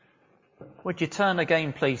Would you turn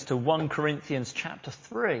again, please, to 1 Corinthians chapter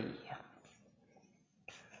 3?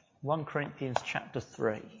 1 Corinthians chapter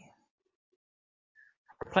 3. There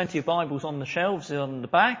are plenty of Bibles on the shelves on the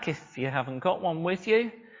back if you haven't got one with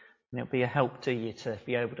you. And it'll be a help to you to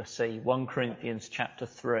be able to see 1 Corinthians chapter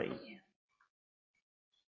 3.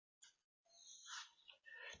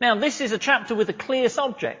 Now, this is a chapter with a clear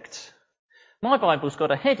subject. My Bible's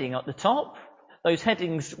got a heading at the top. Those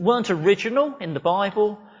headings weren't original in the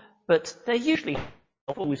Bible, but they're usually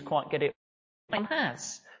not always quite get it. One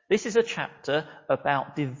has. This is a chapter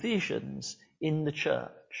about divisions in the church,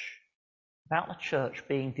 about the church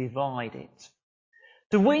being divided.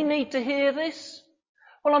 Do we need to hear this?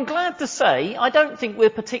 Well, I'm glad to say I don't think we're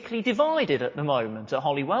particularly divided at the moment at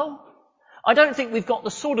Holywell. I don't think we've got the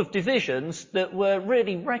sort of divisions that were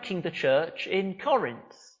really wrecking the church in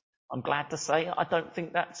Corinth. I'm glad to say I don't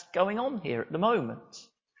think that's going on here at the moment.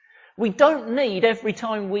 We don't need, every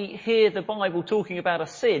time we hear the Bible talking about a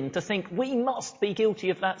sin, to think we must be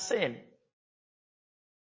guilty of that sin.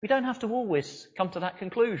 We don't have to always come to that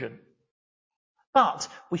conclusion. But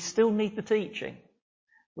we still need the teaching.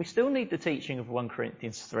 We still need the teaching of 1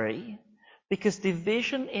 Corinthians 3, because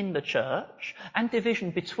division in the church, and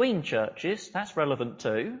division between churches, that's relevant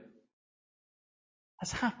too,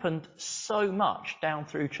 has happened so much down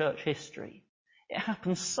through church history. It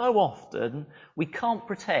happens so often, we can't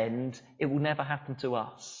pretend it will never happen to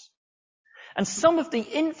us. And some of the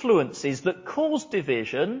influences that cause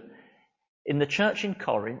division in the church in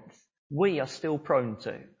Corinth, we are still prone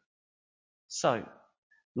to. So,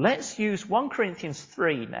 let's use 1 Corinthians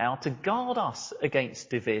 3 now to guard us against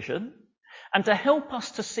division and to help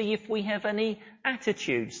us to see if we have any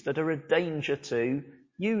attitudes that are a danger to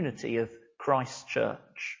unity of Christ's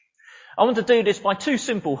church. I want to do this by two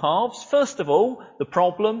simple halves. First of all, the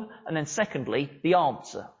problem, and then secondly, the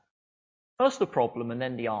answer. First the problem and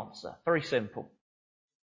then the answer. Very simple.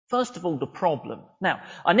 First of all, the problem. Now,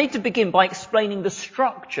 I need to begin by explaining the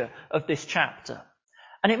structure of this chapter.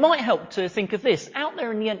 And it might help to think of this. Out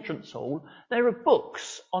there in the entrance hall, there are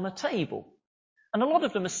books on a table. And a lot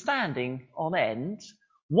of them are standing on end.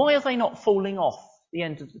 Why are they not falling off the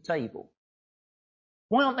end of the table?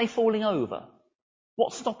 Why aren't they falling over?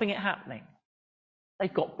 What's stopping it happening?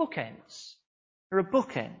 They've got bookends. There are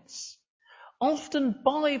bookends. Often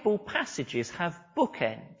Bible passages have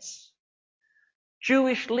bookends.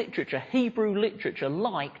 Jewish literature, Hebrew literature,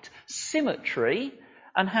 liked symmetry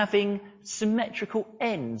and having symmetrical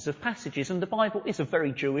ends of passages. And the Bible is a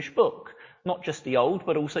very Jewish book. Not just the Old,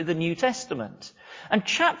 but also the New Testament. And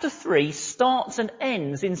chapter 3 starts and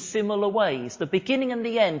ends in similar ways. The beginning and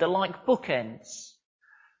the end are like bookends.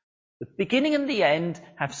 The beginning and the end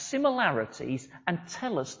have similarities and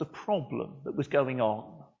tell us the problem that was going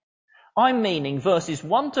on. I'm meaning verses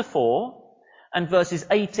 1 to 4 and verses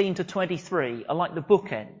 18 to 23 are like the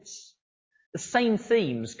bookends. The same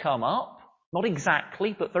themes come up, not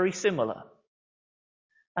exactly, but very similar.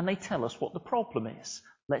 And they tell us what the problem is.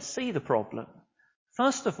 Let's see the problem.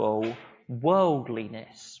 First of all,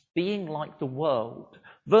 worldliness, being like the world.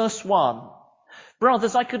 Verse 1.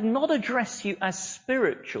 Brothers, I could not address you as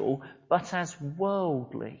spiritual, but as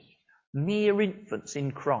worldly, mere infants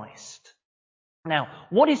in Christ. Now,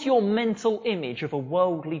 what is your mental image of a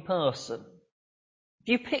worldly person? If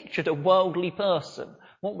you pictured a worldly person,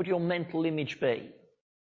 what would your mental image be?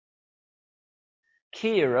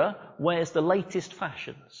 Kira wears the latest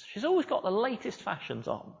fashions. She's always got the latest fashions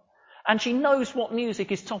on. And she knows what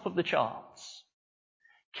music is top of the charts.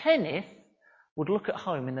 Kenneth would look at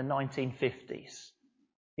home in the 1950s.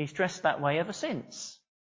 He's dressed that way ever since.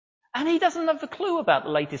 And he doesn't have a clue about the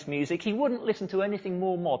latest music. He wouldn't listen to anything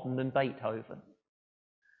more modern than Beethoven.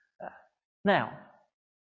 Now,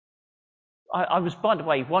 I was, by the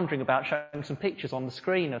way, wondering about showing some pictures on the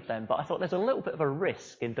screen of them, but I thought there's a little bit of a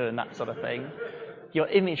risk in doing that sort of thing. Your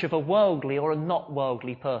image of a worldly or a not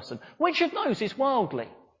worldly person. Which of those is worldly?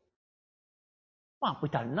 Well, we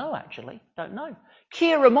don't know, actually. Don't know.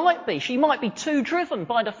 Kira might be. She might be too driven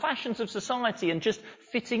by the fashions of society and just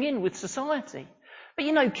fitting in with society. But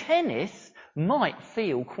you know, Kenneth might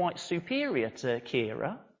feel quite superior to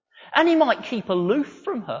Kira. And he might keep aloof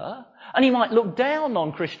from her. And he might look down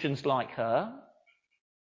on Christians like her.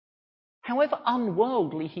 However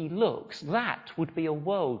unworldly he looks, that would be a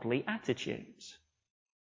worldly attitude.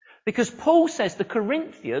 Because Paul says the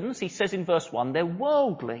Corinthians, he says in verse 1, they're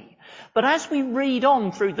worldly. But as we read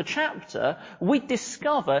on through the chapter, we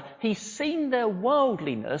discover he's seen their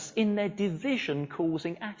worldliness in their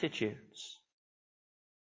division-causing attitudes.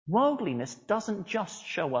 Worldliness doesn't just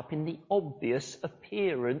show up in the obvious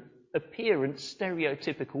appearance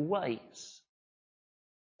stereotypical ways.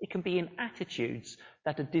 It can be in attitudes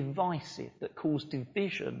that are divisive, that cause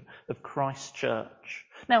division of Christ's church.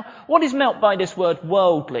 Now, what is meant by this word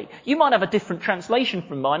worldly? You might have a different translation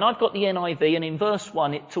from mine. I've got the NIV, and in verse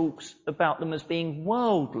 1 it talks about them as being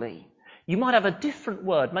worldly. You might have a different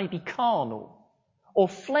word, maybe carnal, or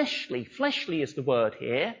fleshly. Fleshly is the word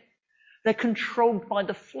here. They're controlled by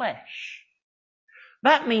the flesh.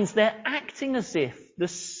 That means they're acting as if the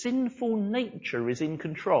sinful nature is in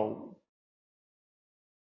control.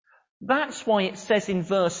 That's why it says in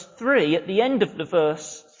verse 3, at the end of the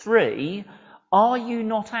verse 3, are you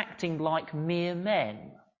not acting like mere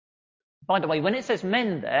men? By the way, when it says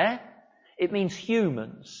men there, it means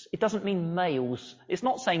humans. It doesn't mean males. It's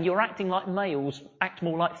not saying you're acting like males, act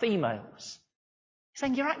more like females. It's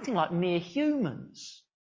saying you're acting like mere humans.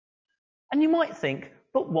 And you might think,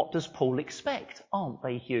 but what does Paul expect? Aren't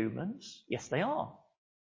they humans? Yes, they are.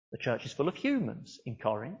 The church is full of humans in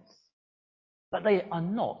Corinth. But they are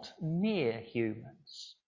not mere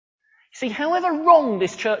humans. See, however wrong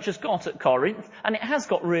this church has got at Corinth, and it has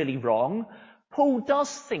got really wrong, Paul does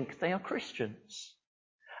think they are Christians.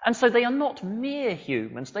 And so they are not mere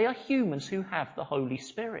humans, they are humans who have the Holy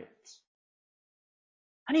Spirit.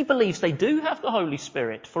 And he believes they do have the Holy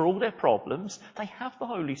Spirit for all their problems. They have the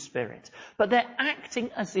Holy Spirit. But they're acting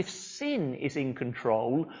as if sin is in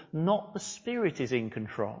control, not the Spirit is in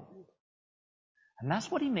control. And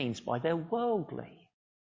that's what he means by they're worldly.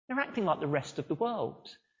 They're acting like the rest of the world.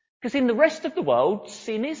 Because in the rest of the world,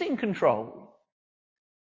 sin is in control.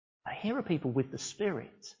 But here are people with the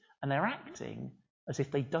Spirit, and they're acting as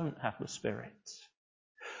if they don't have the Spirit.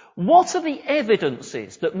 What are the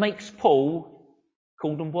evidences that makes Paul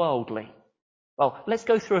call them worldly? Well, let's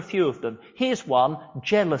go through a few of them. Here's one,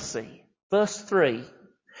 jealousy. Verse 3,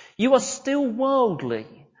 you are still worldly.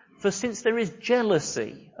 For since there is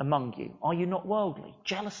jealousy among you, are you not worldly?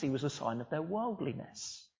 Jealousy was a sign of their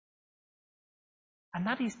worldliness. And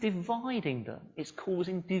that is dividing them. It's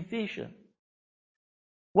causing division.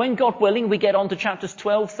 When, God willing, we get on to chapters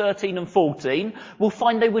 12, 13 and 14, we'll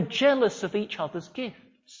find they were jealous of each other's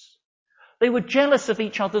gifts. They were jealous of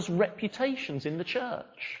each other's reputations in the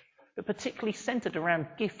church, but particularly centred around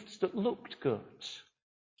gifts that looked good.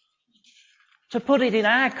 To put it in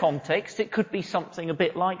our context, it could be something a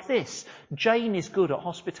bit like this. Jane is good at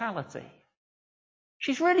hospitality.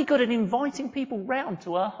 She's really good at inviting people round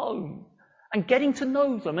to her home and getting to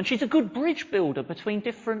know them. And she's a good bridge builder between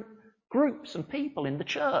different groups and people in the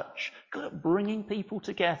church. Good at bringing people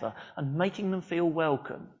together and making them feel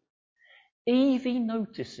welcome. Evie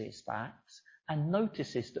notices that and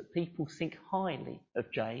notices that people think highly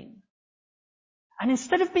of Jane. And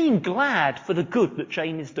instead of being glad for the good that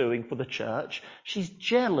Jane is doing for the church, she's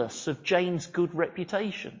jealous of Jane's good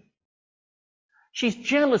reputation. She's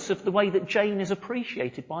jealous of the way that Jane is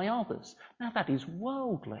appreciated by others. Now that is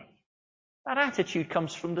worldly. That attitude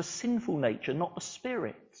comes from the sinful nature, not the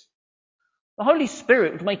Spirit. The Holy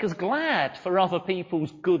Spirit would make us glad for other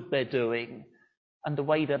people's good they're doing and the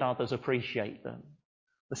way that others appreciate them.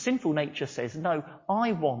 The sinful nature says, no,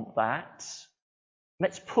 I want that.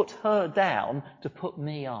 Let's put her down to put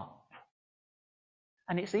me up.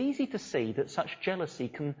 And it's easy to see that such jealousy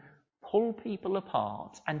can pull people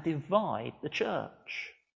apart and divide the church.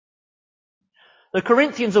 The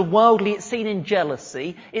Corinthians are worldly. It's seen in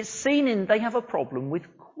jealousy. It's seen in they have a problem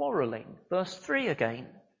with quarrelling. Verse 3 again.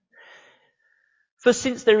 For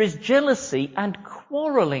since there is jealousy and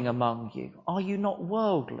quarrelling among you, are you not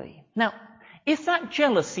worldly? Now, if that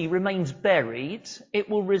jealousy remains buried, it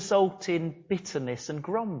will result in bitterness and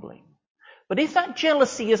grumbling. But if that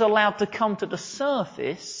jealousy is allowed to come to the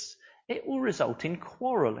surface, it will result in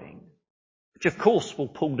quarrelling, which of course will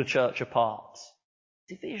pull the church apart.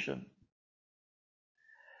 Division.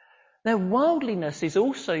 Their worldliness is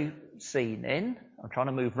also seen in, I'm trying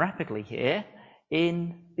to move rapidly here,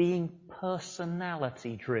 in being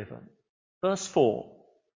personality driven. Verse 4.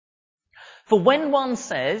 For when one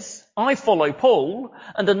says, I follow Paul,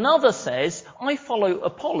 and another says, I follow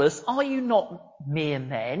Apollos, are you not mere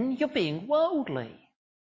men? You're being worldly.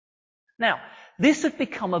 Now, this had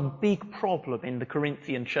become a big problem in the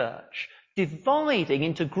Corinthian church, dividing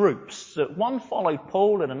into groups that one followed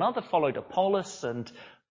Paul and another followed Apollos, and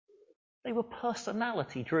they were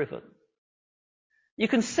personality driven. You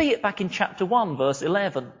can see it back in chapter 1, verse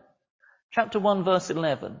 11. Chapter 1, verse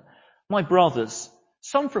 11. My brothers,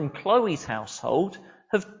 some from Chloe's household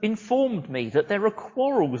have informed me that there are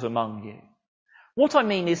quarrels among you. What I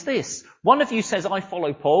mean is this. One of you says, I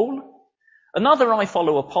follow Paul. Another, I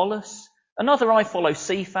follow Apollos. Another, I follow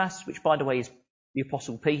Cephas, which by the way is the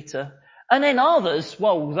Apostle Peter. And then others,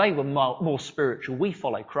 well, they were more spiritual. We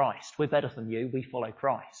follow Christ. We're better than you. We follow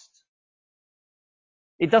Christ.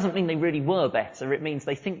 It doesn't mean they really were better. It means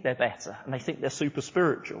they think they're better and they think they're super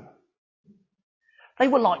spiritual. They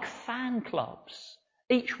were like fan clubs,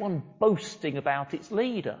 each one boasting about its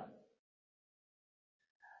leader.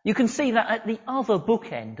 You can see that at the other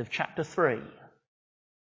bookend of chapter 3.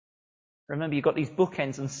 Remember, you've got these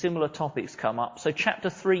bookends and similar topics come up. So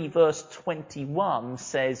chapter 3 verse 21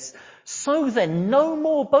 says, "So then no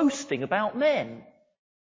more boasting about men."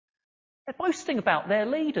 They're boasting about their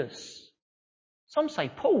leaders. Some say,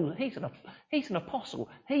 Paul, he's an apostle.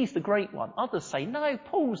 He's the great one. Others say, no,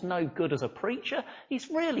 Paul's no good as a preacher. He's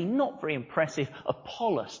really not very impressive.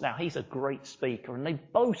 Apollos, now he's a great speaker. And they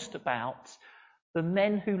boast about the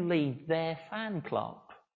men who lead their fan club.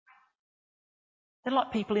 They're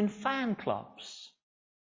like people in fan clubs.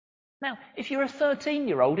 Now, if you're a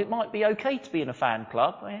 13-year-old, it might be okay to be in a fan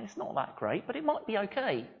club. I mean, it's not that great, but it might be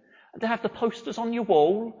okay. And to have the posters on your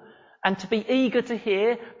wall and to be eager to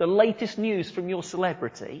hear the latest news from your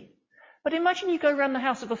celebrity. But imagine you go around the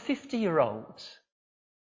house of a 50-year-old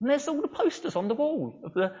and there's all the posters on the wall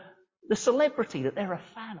of the celebrity that they're a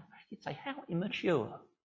fan of. You'd say, how immature.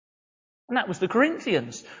 And that was the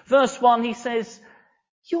Corinthians. Verse 1, he says,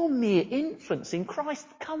 you're mere infants in Christ.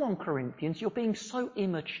 Come on, Corinthians, you're being so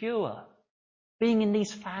immature. Being in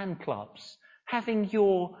these fan clubs, having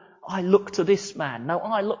your, I look to this man, no,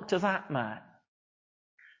 I look to that man.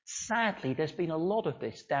 Sadly, there's been a lot of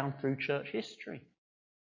this down through church history.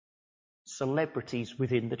 Celebrities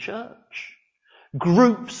within the church.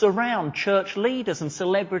 Groups around church leaders and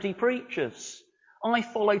celebrity preachers. I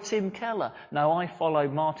follow Tim Keller. No, I follow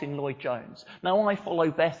Martin Lloyd-Jones. No, I follow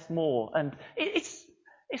Beth Moore. And it's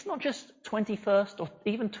not just 21st or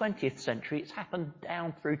even 20th century. It's happened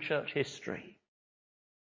down through church history.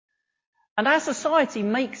 And our society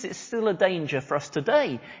makes it still a danger for us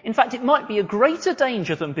today. In fact, it might be a greater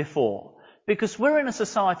danger than before, because we're in a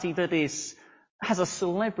society that has a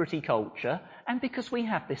celebrity culture, and because we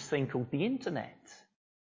have this thing called the internet,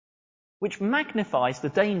 which magnifies the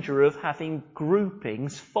danger of having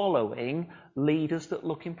groupings following leaders that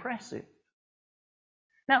look impressive.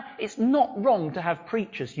 Now, it's not wrong to have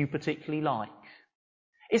preachers you particularly like.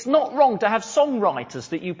 It's not wrong to have songwriters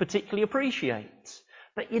that you particularly appreciate.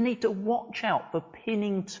 But you need to watch out for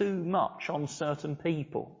pinning too much on certain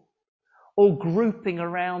people or grouping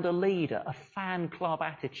around a leader. A fan club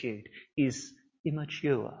attitude is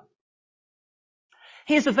immature.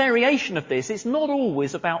 Here's a variation of this. It's not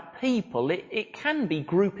always about people. It can be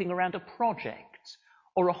grouping around a project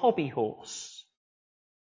or a hobby horse.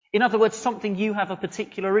 In other words, something you have a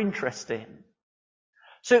particular interest in.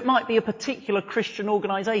 So it might be a particular Christian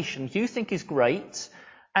organisation you think is great,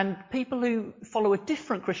 and people who follow a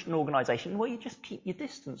different Christian organisation, well, you just keep your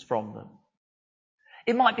distance from them.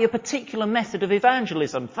 It might be a particular method of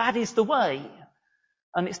evangelism. That is the way.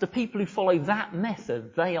 And it's the people who follow that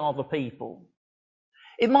method, they are the people.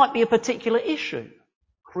 It might be a particular issue,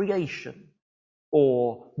 creation,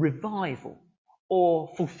 or revival,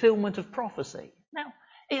 or fulfilment of prophecy. Now,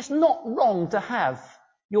 it's not wrong to have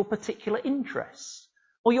your particular interests,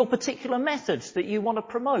 or your particular methods that you want to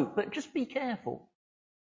promote, but just be careful.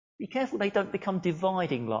 Be careful they don't become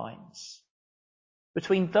dividing lines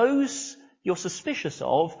between those you're suspicious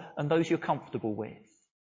of and those you're comfortable with.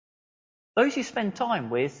 Those you spend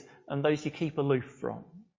time with and those you keep aloof from.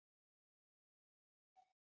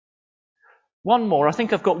 One more, I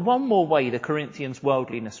think I've got one more way the Corinthians'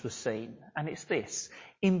 worldliness was seen, and it's this: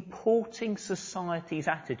 importing society's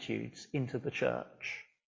attitudes into the church.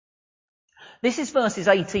 This is verses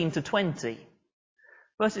 18 to 20.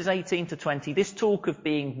 Verses 18 to 20, this talk of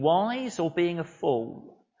being wise or being a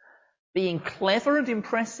fool, being clever and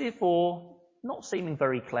impressive or not seeming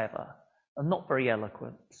very clever and not very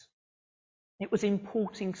eloquent. It was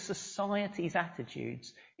importing society's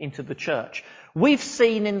attitudes into the church. We've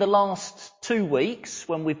seen in the last 2 weeks,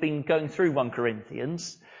 when we've been going through 1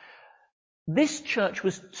 Corinthians, this church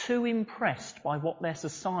was too impressed by what their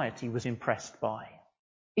society was impressed by.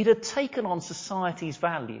 It had taken on society's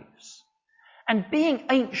values. And being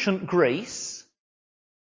ancient Greece,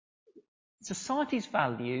 society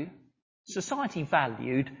valued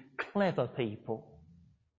clever people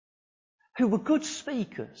who were good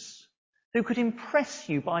speakers, who could impress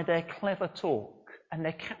you by their clever talk and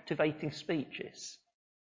their captivating speeches.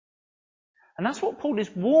 And that's what Paul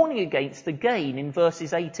is warning against again in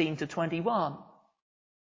verses 18 to 21.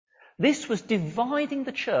 This was dividing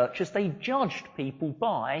the church as they judged people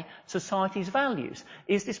by society's values.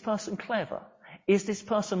 Is this person clever? Is this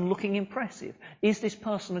person looking impressive? Is this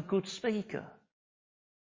person a good speaker?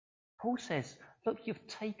 Paul says, look, you've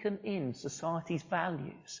taken in society's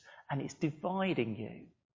values and it's dividing you.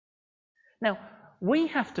 Now, we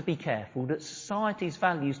have to be careful that society's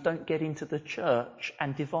values don't get into the church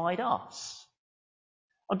and divide us.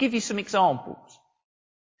 I'll give you some examples.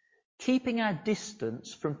 Keeping our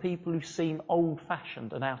distance from people who seem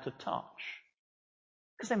old-fashioned and out of touch,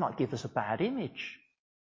 because they might give us a bad image.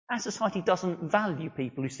 Our society doesn't value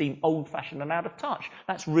people who seem old-fashioned and out of touch.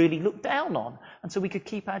 That's really looked down on. And so we could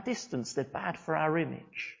keep our distance. They're bad for our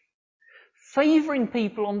image. Favouring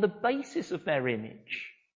people on the basis of their image.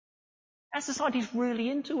 Our society's really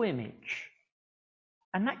into image.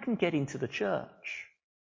 And that can get into the church.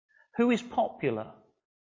 Who is popular?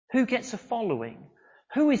 Who gets a following?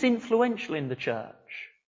 Who is influential in the church?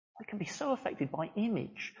 They can be so affected by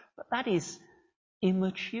image, but that is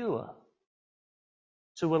immature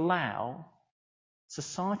to allow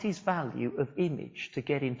society's value of image to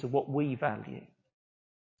get into what we value.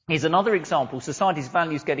 Here's another example, society's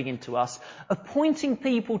values getting into us, appointing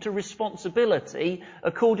people to responsibility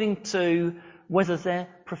according to whether they're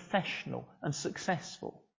professional and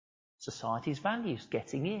successful. Society's values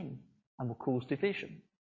getting in and will cause division.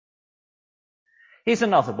 Here's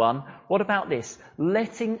another one. What about this?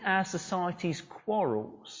 Letting our society's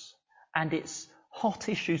quarrels and its hot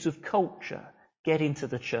issues of culture get into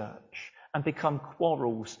the church and become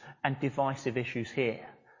quarrels and divisive issues here.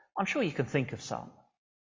 I'm sure you can think of some.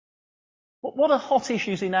 What are hot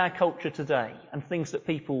issues in our culture today and things that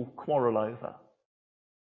people quarrel over?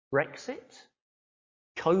 Brexit?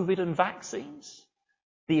 COVID and vaccines?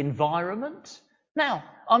 The environment? Now,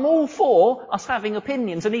 I'm all for us having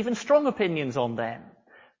opinions and even strong opinions on them.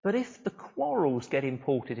 But if the quarrels get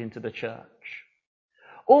imported into the church,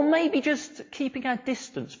 or maybe just keeping our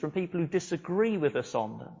distance from people who disagree with us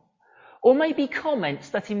on them, or maybe comments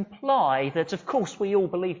that imply that, of course, we all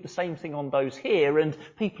believe the same thing on those here, and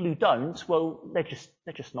people who don't, well, they're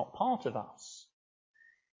just not part of us.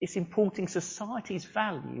 It's importing society's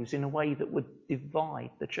values in a way that would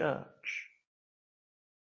divide the church.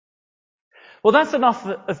 Well, that's enough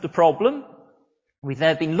of the problem. We've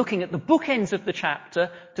there been looking at the bookends of the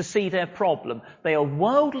chapter to see their problem. They are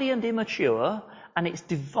worldly and immature, and it's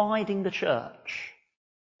dividing the church.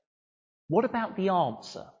 What about the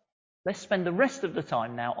answer? Let's spend the rest of the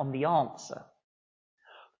time now on the answer.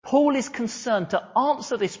 Paul is concerned to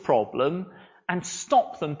answer this problem and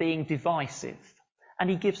stop them being divisive. And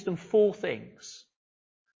he gives them 4 things.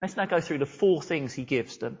 Let's now go through the 4 things he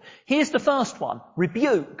gives them. Here's the first one,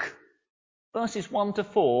 rebuke. Verses 1 to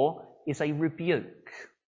 4 is a rebuke.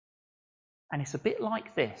 And it's a bit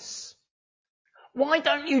like this. Why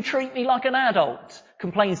don't you treat me like an adult?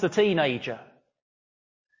 Complains the teenager.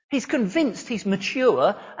 He's convinced he's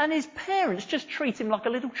mature and his parents just treat him like a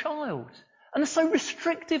little child and are so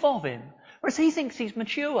restrictive of him. Whereas he thinks he's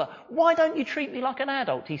mature. Why don't you treat me like an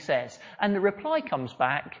adult, he says. And the reply comes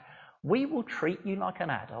back, we will treat you like an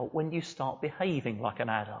adult when you start behaving like an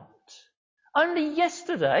adult. Only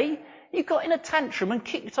yesterday you got in a tantrum and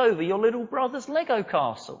kicked over your little brother's Lego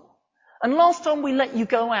castle. And last time we let you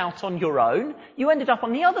go out on your own, you ended up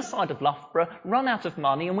on the other side of Loughborough, run out of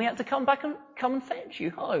money, and we had to come and fetch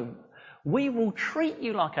you home. We will treat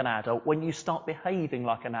you like an adult when you start behaving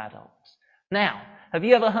like an adult. Now, have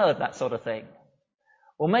you ever heard that sort of thing?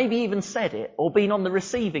 Or maybe even said it, or been on the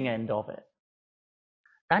receiving end of it?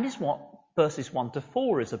 That is what verses 1 to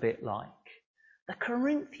 4 is a bit like. The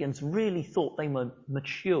Corinthians really thought they were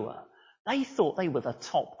mature. They thought they were the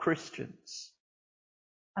top Christians.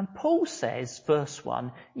 And Paul says, verse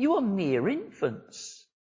 1, you are mere infants.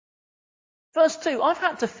 Verse 2, I've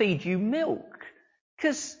had to feed you milk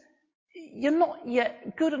because you're not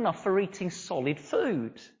yet good enough for eating solid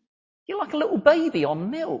food. You're like a little baby on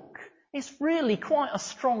milk. It's really quite a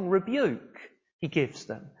strong rebuke he gives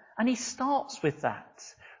them. And he starts with that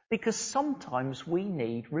because sometimes we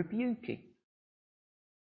need rebuking.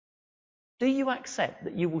 Do you accept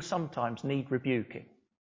that you will sometimes need rebuking?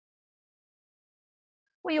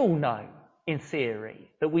 We all know, in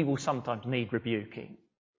theory, that we will sometimes need rebuking.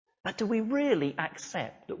 But do we really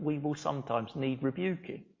accept that we will sometimes need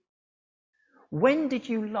rebuking? When did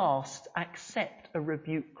you last accept a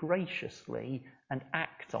rebuke graciously and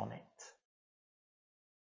act on it?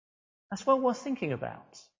 That's well worth thinking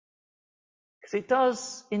about. Because it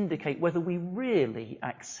does indicate whether we really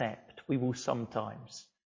accept we will sometimes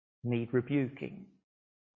need rebuking.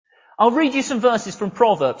 I'll read you some verses from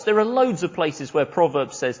Proverbs. There are loads of places where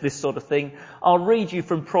Proverbs says this sort of thing. I'll read you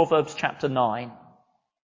from Proverbs chapter 9.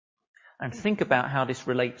 And think about how this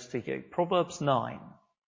relates to you. Proverbs 9,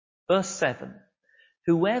 verse 7.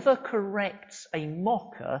 Whoever corrects a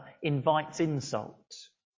mocker invites insult.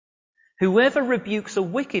 Whoever rebukes a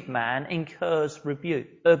wicked man incurs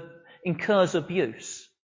abuse.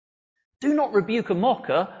 Do not rebuke a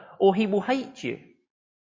mocker, or he will hate you.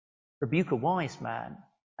 Rebuke a wise man,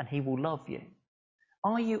 and he will love you.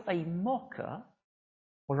 Are you a mocker,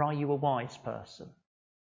 or are you a wise person?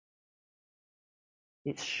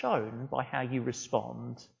 It's shown by how you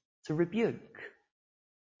respond to rebuke.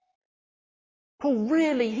 Paul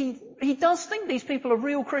really, he does think these people are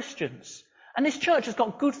real Christians, and this church has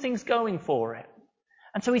got good things going for it.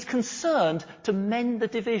 And so he's concerned to mend the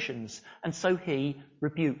divisions, and so he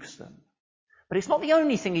rebukes them. But it's not the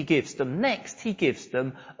only thing he gives them. Next, he gives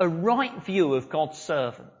them a right view of God's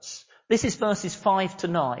servants. This is verses 5 to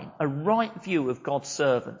 9, a right view of God's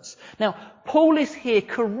servants. Now, Paul is here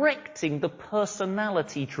correcting the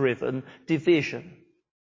personality-driven division.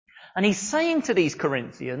 And he's saying to these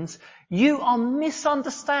Corinthians, you are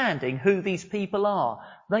misunderstanding who these people are.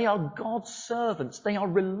 They are God's servants. They are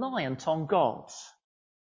reliant on God.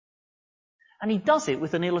 And he does it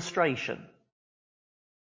with an illustration.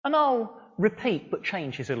 And I'll repeat but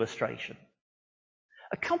change his illustration.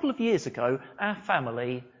 A couple of years ago, our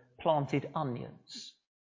family planted onions.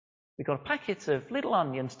 We got a packet of little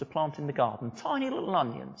onions to plant in the garden, tiny little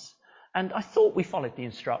onions. And I thought we followed the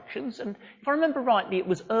instructions, and if I remember rightly, it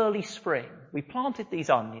was early spring. We planted these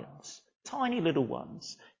onions, tiny little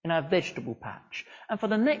ones, in our vegetable patch. And for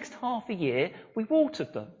the next half a year, we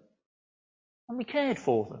watered them. And we cared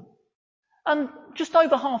for them. And just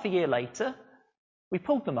over half a year later, we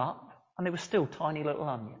pulled them up, and they were still tiny little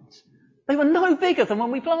onions. They were no bigger than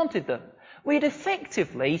when we planted them. We had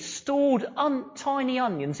effectively stored tiny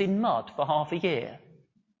onions in mud for half a year.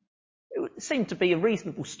 It seemed to be a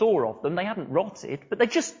reasonable store of them. They hadn't rotted, but they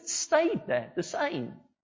just stayed there the same.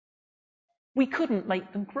 We couldn't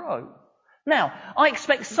make them grow. Now, I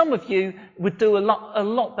expect some of you would do a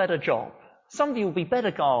lot better job. Some of you will be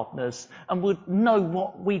better gardeners and would know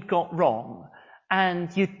what we'd got wrong, and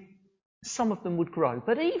some of them would grow.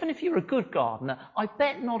 But even if you're a good gardener, I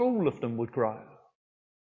bet not all of them would grow,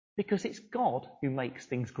 because it's God who makes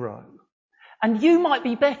things grow. And you might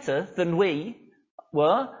be better than we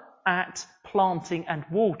were at planting and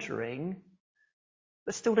watering,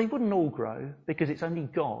 but still they wouldn't all grow, because it's only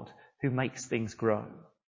God who makes things grow.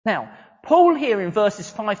 Now, Paul here in verses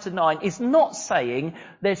 5 to 9 is not saying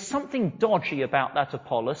there's something dodgy about that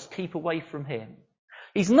Apollos, keep away from him.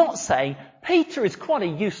 He's not saying Peter is quite a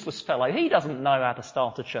useless fellow, he doesn't know how to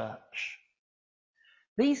start a church.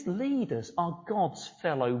 These leaders are God's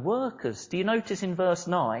fellow workers. Do you notice in verse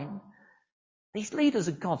 9? These leaders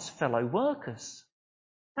are God's fellow workers.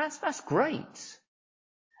 That's great.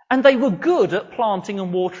 And they were good at planting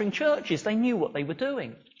and watering churches. They knew what they were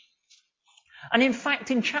doing. And in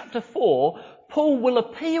fact, in chapter 4, Paul will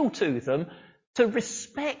appeal to them to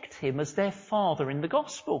respect him as their father in the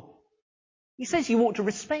gospel. He says, you ought to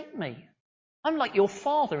respect me. I'm like your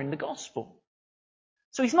father in the gospel.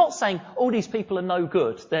 So he's not saying, all these people are no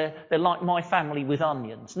good. They're like my family with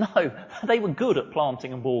onions. No, they were good at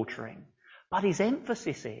planting and watering. But his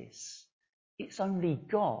emphasis is, it's only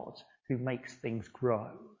God who makes things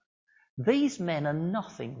grow. These men are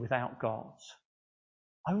nothing without God.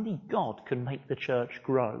 Only God can make the church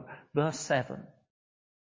grow. Verse 7.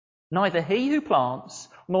 Neither he who plants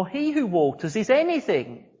nor he who waters is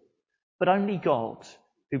anything, but only God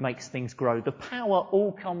who makes things grow. The power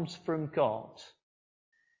all comes from God.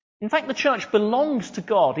 In fact, the church belongs to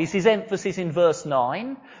God is his emphasis in verse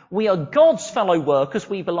 9. We are God's fellow workers,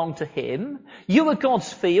 we belong to him. You are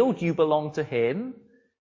God's field, you belong to him.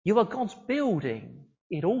 You are God's building,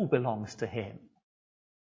 it all belongs to him.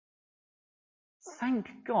 Thank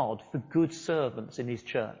God for good servants in his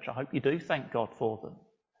church. I hope you do thank God for them.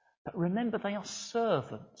 But remember, they are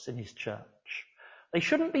servants in his church. They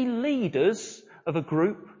shouldn't be leaders of a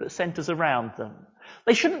group that centres around them.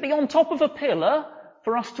 They shouldn't be on top of a pillar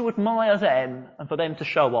for us to admire them and for them to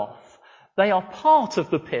show off. They are part of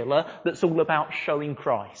the pillar that's all about showing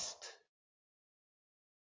Christ.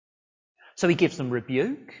 So he gives them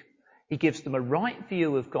rebuke, he gives them a right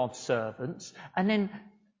view of God's servants, and then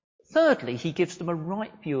thirdly, he gives them a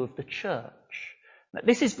right view of the church. Now,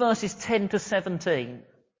 this is verses 10 to 17.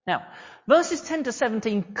 Now, verses 10 to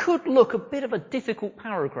 17 could look a bit of a difficult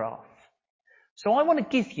paragraph. So I want to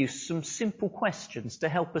give you some simple questions to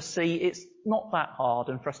help us see it's not that hard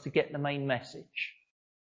and for us to get the main message.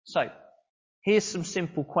 So, here's some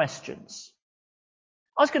simple questions.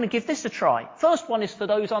 I was going to give this a try. First one is for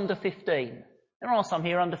those under 15. There are some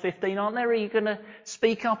here under 15, aren't there? Are you going to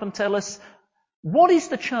speak up and tell us, what is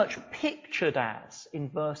the church pictured as in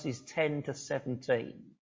verses 10 to 17?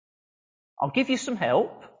 I'll give you some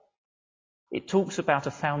help. It talks about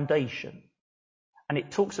a foundation. And it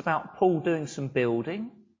talks about Paul doing some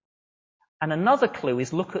building. And another clue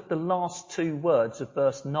is look at the last two words of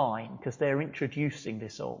verse 9, because they're introducing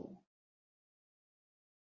this all.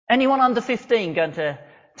 Anyone under 15 going to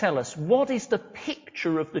tell us, what is the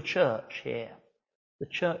picture of the church here? The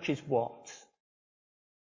church is what?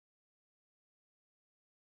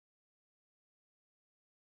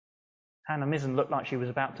 Hannah Mizzen looked like she was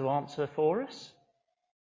about to answer for us.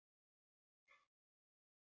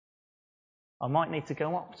 I might need to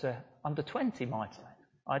go up to under 20, might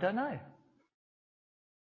I? I don't know.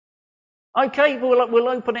 Okay, we'll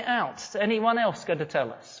open it out. Anyone else going to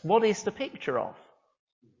tell us? What is the picture of?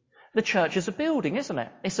 The church is a building, isn't it?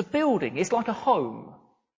 It's a building. It's like a home.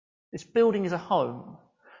 This building is a home.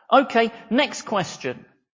 Okay, next question.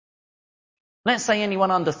 Let's say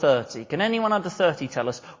anyone under 30. Can anyone under 30 tell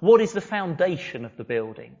us what is the foundation of the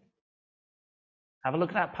building? Have a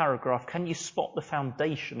look at that paragraph. Can you spot the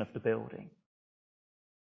foundation of the building?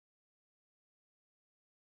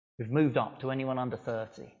 We've moved up to anyone under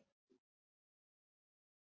 30.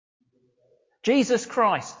 Jesus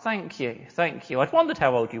Christ. Thank you. I'd wondered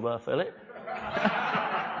how old you were, Philip.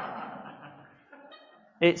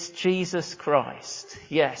 It's Jesus Christ.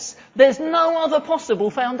 Yes. There's no other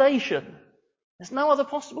possible foundation.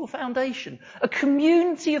 A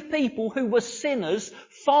community of people who were sinners,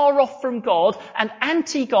 far off from God and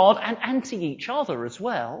anti each other as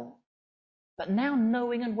well. But now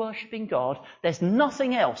knowing and worshipping God, there's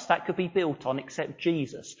nothing else that could be built on except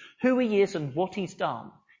Jesus, who he is and what he's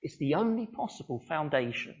done. It's the only possible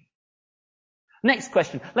foundation. Next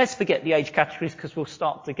question. Let's forget the age categories because we'll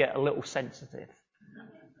start to get a little sensitive.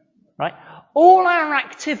 Right? All our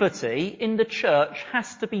activity in the church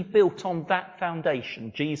has to be built on that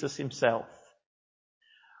foundation, Jesus himself.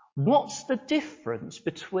 What's the difference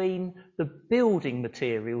between the building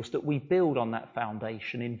materials that we build on that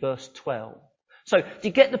foundation in verse 12? So, do you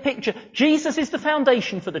get the picture? Jesus is the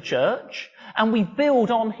foundation for the church, and we build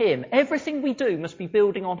on him. Everything we do must be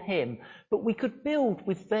building on him, but we could build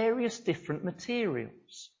with various different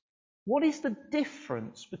materials. What is the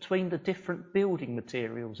difference between the different building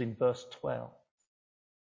materials in verse 12?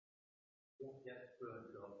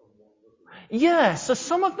 Yeah, so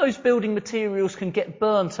some of those building materials can get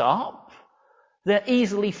burnt up. They're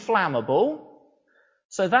easily flammable.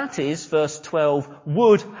 So that is, verse 12,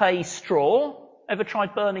 wood, hay, straw. Ever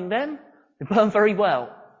tried burning them? They burn very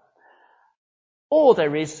well. Or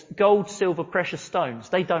there is gold, silver, precious stones.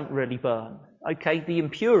 They don't really burn. Okay, the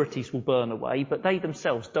impurities will burn away, but they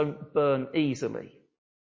themselves don't burn easily.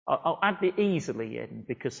 I'll add the easily in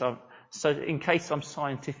because in case I'm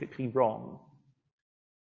scientifically wrong.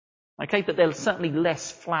 Okay, but they're certainly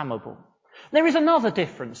less flammable. There is another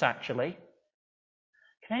difference, actually.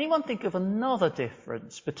 Can anyone think of another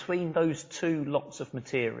difference between those two lots of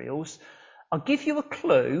materials? I'll give you a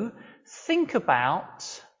clue. Think about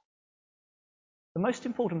the most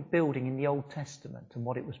important building in the Old Testament and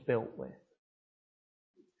what it was built with.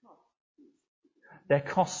 They're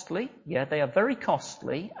costly. Yeah, they are very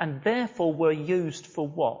costly and therefore were used for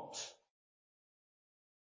what?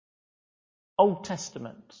 Old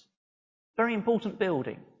Testament. Very important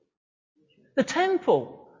building. The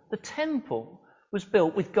temple. The temple was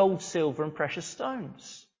built with gold, silver and precious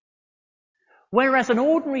stones. Whereas an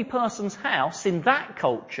ordinary person's house in that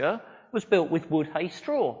culture was built with wood, hay,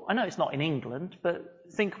 straw. I know it's not in England, but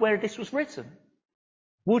think where this was written.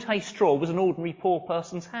 Wood, hay, straw was an ordinary poor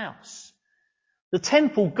person's house. The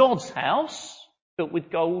temple, God's house, built with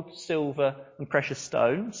gold, silver and precious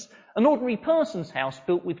stones. An ordinary person's house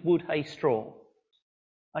built with wood, hay, straw.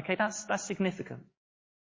 Okay, that's significant.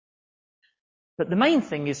 But the main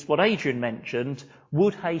thing is what Adrian mentioned,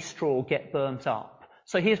 wood, hay, straw get burnt up.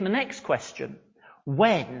 So here's my next question.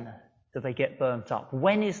 When do they get burnt up?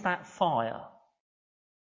 When is that fire?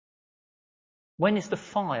 When is the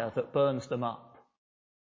fire that burns them up?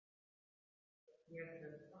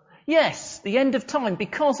 Yes, the end of time,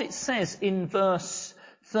 because it says in verse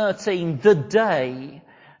 13, the day,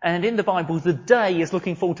 and in the Bible, the day is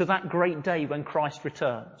looking forward to that great day when Christ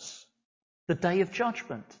returns. The day of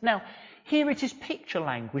judgment. Now, here it is picture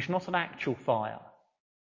language, not an actual fire.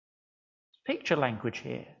 Picture language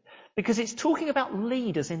here, because it's talking about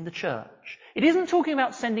leaders in the church. It isn't talking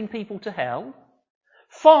about sending people to hell.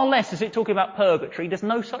 Far less is it talking about purgatory. There's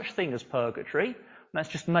no such thing as purgatory. That's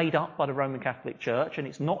just made up by the Roman Catholic Church, and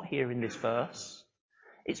it's not here in this verse.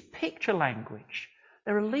 It's picture language.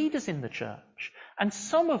 There are leaders in the church, and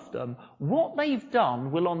some of them, what they've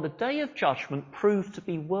done will on the day of judgment prove to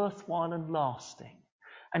be worthwhile and lasting.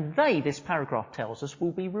 And they, this paragraph tells us,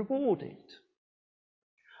 will be rewarded.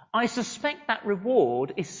 I suspect that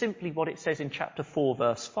reward is simply what it says in chapter 4,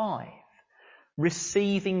 verse 5.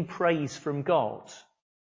 Receiving praise from God.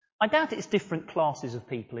 I doubt it's different classes of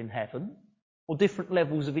people in heaven, or different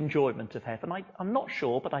levels of enjoyment of heaven. I'm not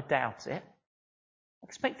sure, but I doubt it.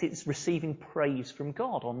 Expect it's receiving praise from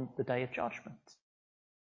God on the day of judgment.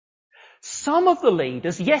 Some of the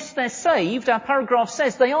leaders, yes, they're saved. Our paragraph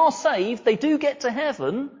says they are saved. They do get to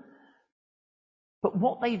heaven. But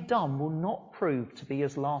what they've done will not prove to be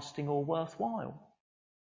as lasting or worthwhile.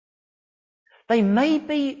 They may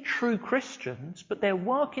be true Christians, but their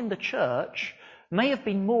work in the church may have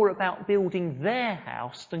been more about building their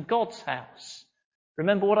house than God's house.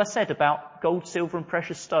 Remember what I said about gold, silver and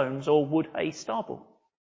precious stones, or wood, hay, stubble?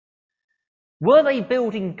 Were they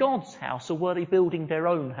building God's house or were they building their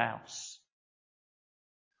own house?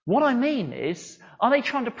 What I mean is, are they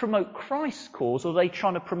trying to promote Christ's cause or are they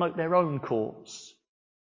trying to promote their own cause?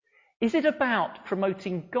 Is it about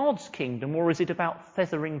promoting God's kingdom or is it about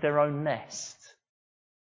feathering their own nest?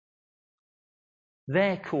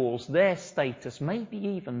 Their cause, their status, maybe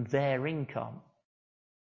even their income.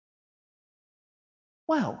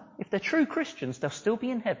 Well, if they're true Christians, they'll still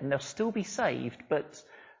be in heaven, they'll still be saved, but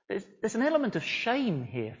there's an element of shame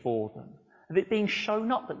here for them, of it being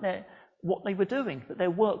shown up that what they were doing, that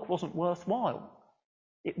their work wasn't worthwhile.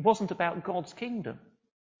 It wasn't about God's kingdom.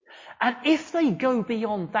 And if they go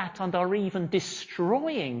beyond that and are even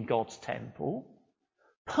destroying God's temple,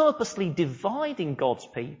 purposely dividing God's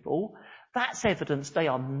people, that's evidence they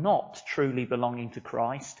are not truly belonging to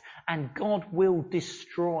Christ, and God will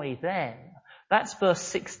destroy them. That's verse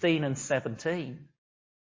 16 and 17.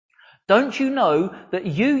 Don't you know that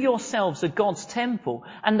you yourselves are God's temple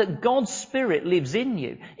and that God's Spirit lives in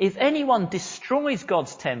you? If anyone destroys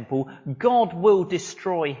God's temple, God will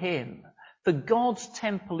destroy him. For God's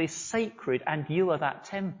temple is sacred and you are that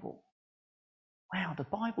temple. Wow, the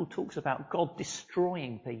Bible talks about God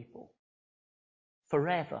destroying people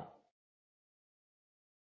forever.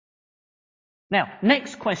 Now,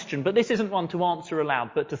 next question, but this isn't one to answer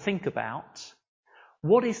aloud, but to think about.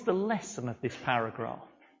 What is the lesson of this paragraph?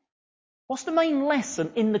 What's the main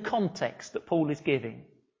lesson in the context that Paul is giving,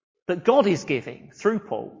 that God is giving through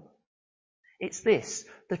Paul? It's this: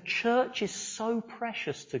 the church is so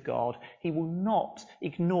precious to God, he will not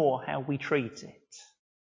ignore how we treat it.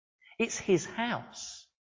 It's his house.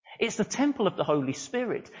 It's the temple of the Holy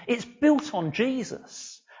Spirit. It's built on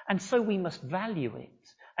Jesus. And so we must value it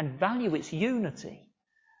and value its unity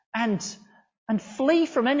and flee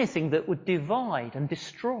from anything that would divide and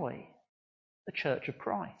destroy the church of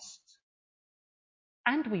Christ.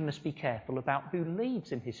 And we must be careful about who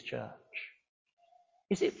leads in his church.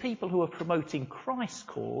 Is it people who are promoting Christ's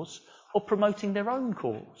cause or promoting their own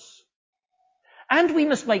cause? And we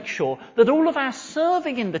must make sure that all of our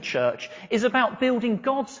serving in the church is about building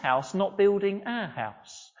God's house, not building our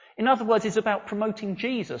house. In other words, it's about promoting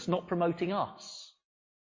Jesus, not promoting us.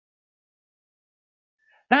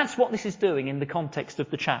 That's what this is doing in the context of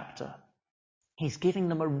the chapter. He's giving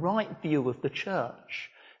them a right view of the church,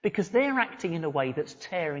 because they're acting in a way that's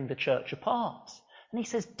tearing the church apart. And he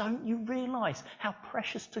says, don't you realise how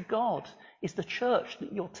precious to God is the church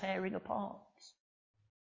that you're tearing apart?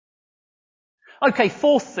 Okay,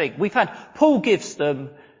 fourth thing. We've had Paul gives them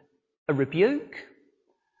a rebuke,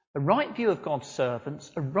 a right view of God's servants,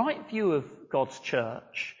 a right view of God's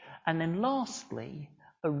church, and then lastly,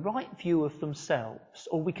 a right view of themselves.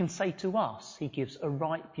 Or we can say to us, he gives a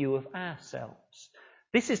right view of ourselves.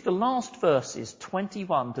 This is the last verses,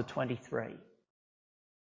 21 to 23.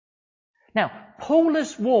 Now, Paul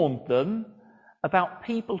has warned them about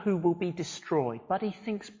people who will be destroyed, but he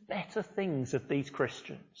thinks better things of these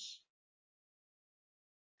Christians.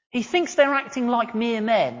 He thinks they're acting like mere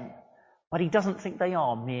men, but he doesn't think they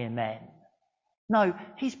are mere men. No,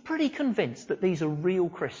 he's pretty convinced that these are real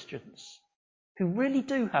Christians who really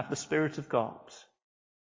do have the Spirit of God.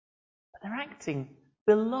 But they're acting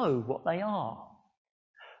below what they are.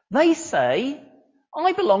 They say,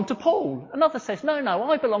 I belong to Paul. Another says, no,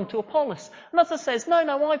 I belong to Apollos. Another says, no,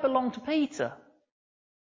 I belong to Peter.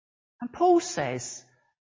 And Paul says,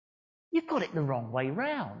 you've got it the wrong way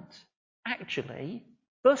round. Actually,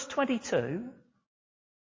 verse 22,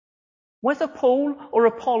 whether Paul or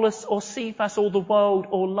Apollos or Cephas or the world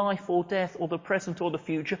or life or death or the present or the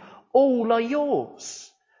future, all are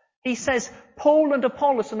yours. He says, Paul and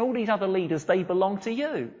Apollos and all these other leaders, they belong to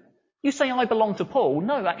you. You say, I belong to Paul.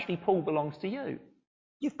 No, actually, Paul belongs to you.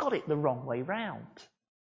 You've got it the wrong way round.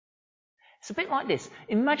 It's a bit like this.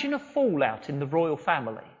 Imagine a fallout in the royal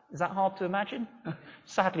family. Is that hard to imagine?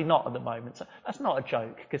 Sadly not at the moment. So that's not a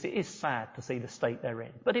joke, because it is sad to see the state they're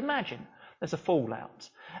in. But imagine there's a fallout.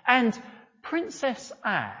 And Princess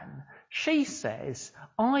Anne, she says,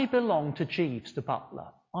 I belong to Jeeves the butler.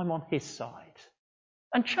 I'm on his side.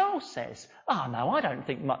 And Charles says, no, I don't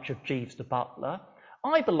think much of Jeeves the butler.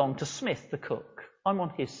 I belong to Smith the cook. I'm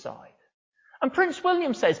on his side. And Prince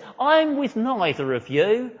William says, I'm with neither of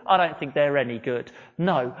you. I don't think they're any good.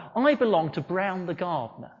 No, I belong to Brown the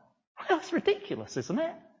gardener. Well, that's ridiculous, isn't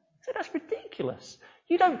it? So that's ridiculous.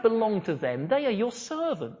 You don't belong to them. They are your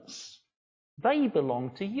servants. They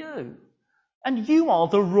belong to you. And you are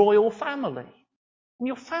the royal family. And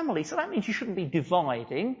your family, so that means you shouldn't be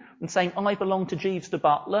dividing and saying, I belong to Jeeves the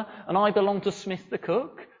butler and I belong to Smith the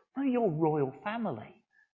cook. No, you're royal family.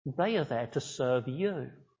 They are there to serve you.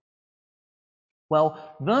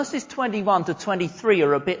 Well, verses 21 to 23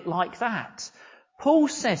 are a bit like that. Paul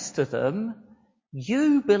says to them,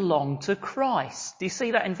 you belong to Christ. Do you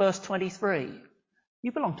see that in verse 23?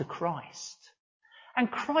 You belong to Christ.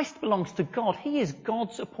 And Christ belongs to God. He is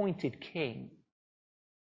God's appointed king.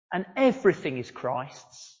 And everything is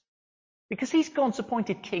Christ's. Because he's God's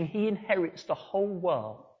appointed king, he inherits the whole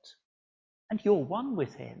world. And you're one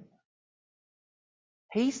with him.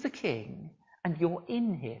 He's the king, and you're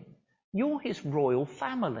in him. You're his royal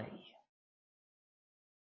family.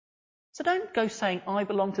 So don't go saying, I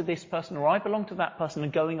belong to this person or I belong to that person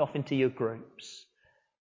and going off into your groups.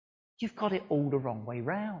 You've got it all the wrong way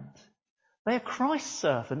round. They're Christ's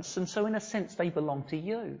servants, and so in a sense they belong to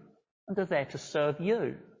you and are there to serve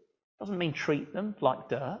you. Doesn't mean treat them like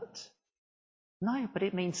dirt. No, but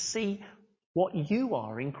it means see what you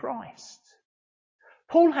are in Christ.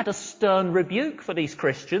 Paul had a stern rebuke for these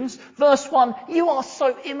Christians. Verse 1, you are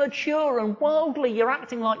so immature and worldly, you're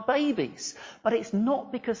acting like babies. But it's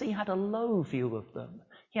not because he had a low view of them.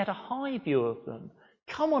 He had a high view of them.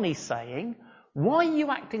 Come on, he's saying, why are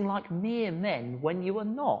you acting like mere men when you are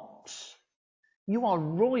not? You are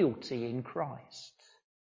royalty in Christ.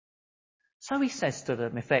 So he says to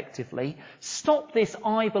them effectively, stop this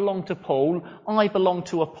I belong to Paul, I belong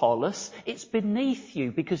to Apollos. It's beneath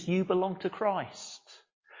you because you belong to Christ.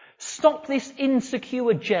 Stop this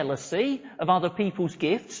insecure jealousy of other people's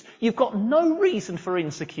gifts. You've got no reason for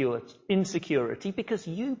insecurity because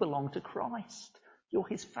you belong to Christ. You're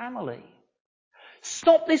his family.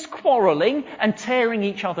 Stop this quarrelling and tearing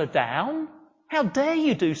each other down. How dare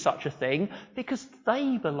you do such a thing? Because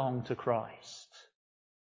they belong to Christ.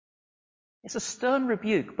 It's a stern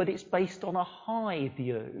rebuke, but it's based on a high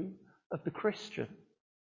view of the Christian.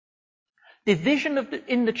 Division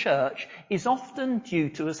in the church is often due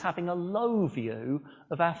to us having a low view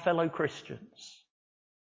of our fellow Christians.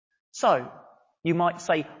 So, you might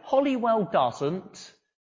say, Holywell doesn't,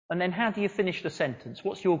 and then how do you finish the sentence?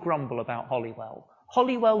 What's your grumble about Holywell?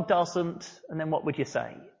 Holywell doesn't, and then what would you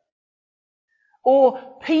say? Or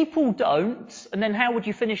people don't, and then how would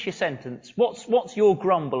you finish your sentence? What's your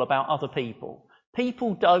grumble about other people?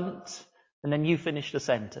 People don't, and then you finish the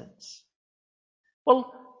sentence.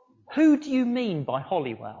 Well, who do you mean by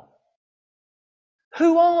Holywell?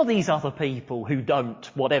 Who are these other people who don't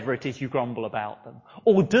whatever it is you grumble about them?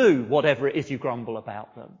 Or do whatever it is you grumble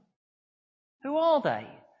about them? Who are they?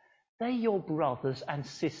 They're your brothers and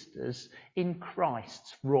sisters in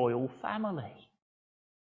Christ's royal family.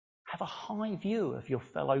 Have a high view of your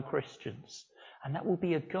fellow Christians, and that will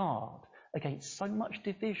be a guard against so much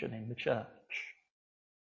division in the church.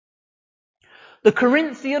 The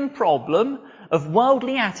Corinthian problem of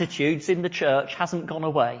worldly attitudes in the church hasn't gone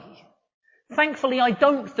away. Thankfully, I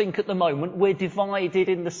don't think at the moment we're divided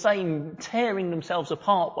in the same tearing themselves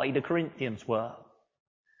apart way the Corinthians were.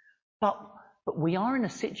 But we are in a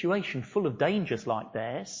situation full of dangers like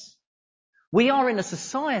theirs. We are in a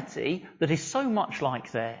society that is so much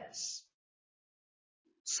like theirs.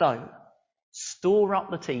 So, store up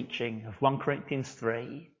the teaching of 1 Corinthians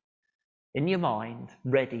 3 in your mind,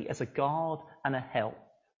 ready as a guard and a help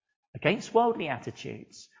against worldly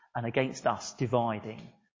attitudes and against us dividing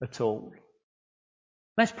at all.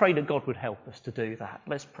 Let's pray that God would help us to do that.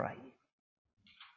 Let's pray.